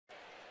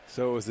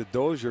So it was the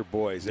Dozier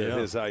boys at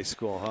his high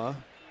school, huh?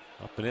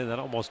 Up and in. That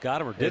almost got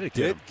him, or did it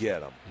did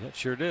get him. Yeah, it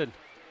sure did.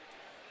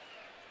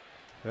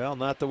 Well,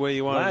 not the way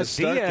you wanted to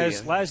start the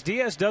end. Laz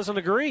Diaz doesn't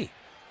agree.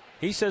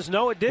 He says,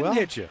 no, it didn't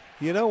hit you.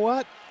 You know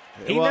what?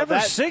 He never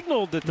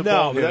signaled that the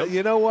ball hit him.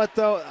 You know what,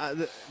 though?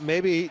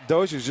 Maybe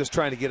Dozier's just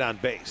trying to get on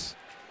base.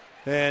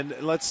 And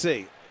let's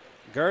see.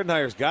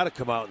 Gardenhire's got to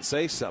come out and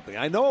say something.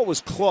 I know it was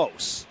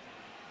close.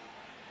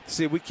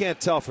 See, we can't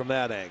tell from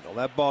that angle.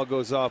 That ball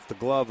goes off the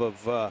glove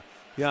of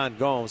Yan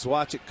Gomes.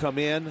 Watch it come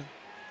in.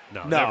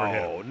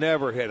 No,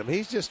 never hit him.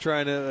 He's just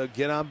trying to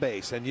get on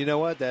base. And you know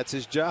what? That's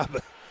his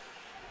job.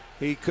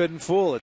 He couldn't fool it.